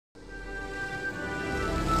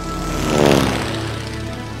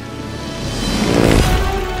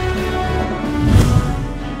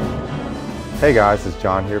Hey guys, it's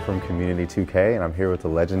John here from Community 2K, and I'm here with the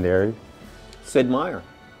legendary Sid Meier.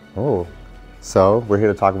 Oh, so we're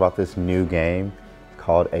here to talk about this new game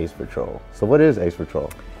called Ace Patrol. So what is Ace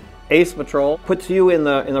Patrol? Ace Patrol puts you in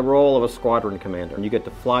the role of a squadron commander, and you get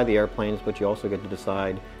to fly the airplanes, but you also get to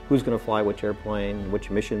decide who's going to fly which airplane,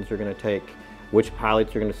 which missions you're going to take, which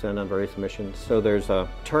pilots you're going to send on various missions. So there's a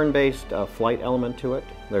turn-based flight element to it.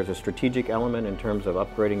 There's a strategic element in terms of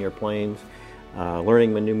upgrading your planes,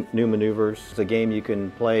 learning new maneuvers. It's a game you can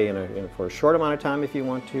play for a short amount of time if you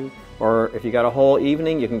want to, or if you got a whole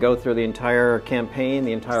evening, you can go through the entire campaign,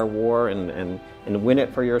 the entire war, and win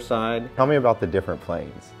it for your side. Tell me about the different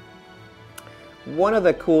planes. One of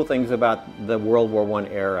the cool things about the World War I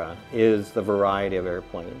era is the variety of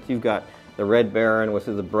airplanes. You've got the Red Baron, which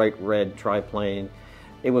is the bright red triplane.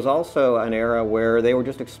 It was also an era where they were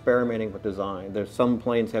just experimenting with design. There's some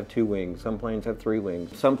planes have 2 wings, some planes have 3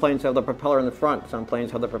 wings, some planes have the propeller in the front, some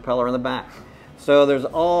planes have the propeller in the back. So there's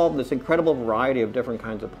all this incredible variety of different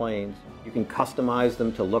kinds of planes. You can customize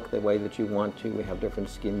them to look the way that you want to. We have different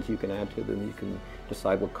skins you can add to them. You can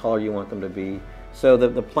decide what color you want them to be. So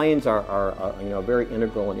the planes are a very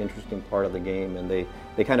integral and interesting part of the game, and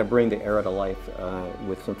they kind of bring the era to life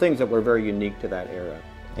with some things that were very unique to that era.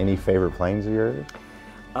 Any favorite planes of yours?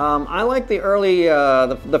 I like the early,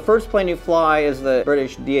 the first plane you fly is the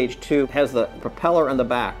British DH-2. It has the propeller in the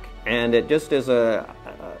back, and it just is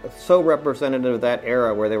so representative of that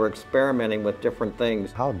era where they were experimenting with different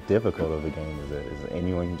things. How difficult of a game is it? Is it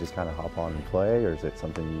anyone you just kind of hop on and play, or is it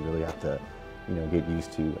something you really have to get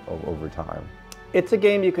used to over time? It's a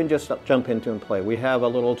game you can just jump into and play. We have a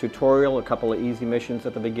little tutorial, a couple of easy missions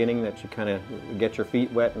at the beginning that you kind of get your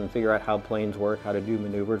feet wet and figure out how planes work, how to do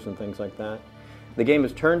maneuvers and things like that. The game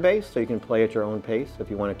is turn-based, so you can play at your own pace. If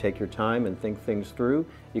you want to take your time and think things through,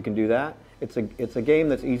 you can do that. It's a game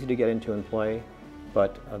that's easy to get into and play,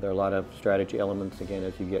 but there are a lot of strategy elements, again,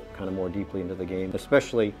 as you get kind of more deeply into the game,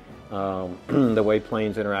 especially the way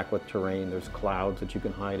planes interact with terrain. There's clouds that you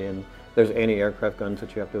can hide in. There's anti-aircraft guns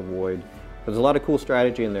that you have to avoid. There's a lot of cool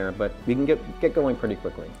strategy in there, but you can get going pretty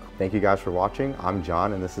quickly. Thank you guys for watching. I'm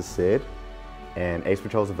John, and this is Sid. And Ace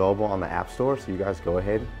Patrol is available on the App Store, so you guys go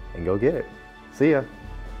ahead and go get it. See ya.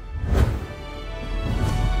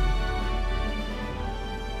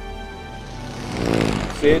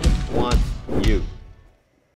 Sid wants you.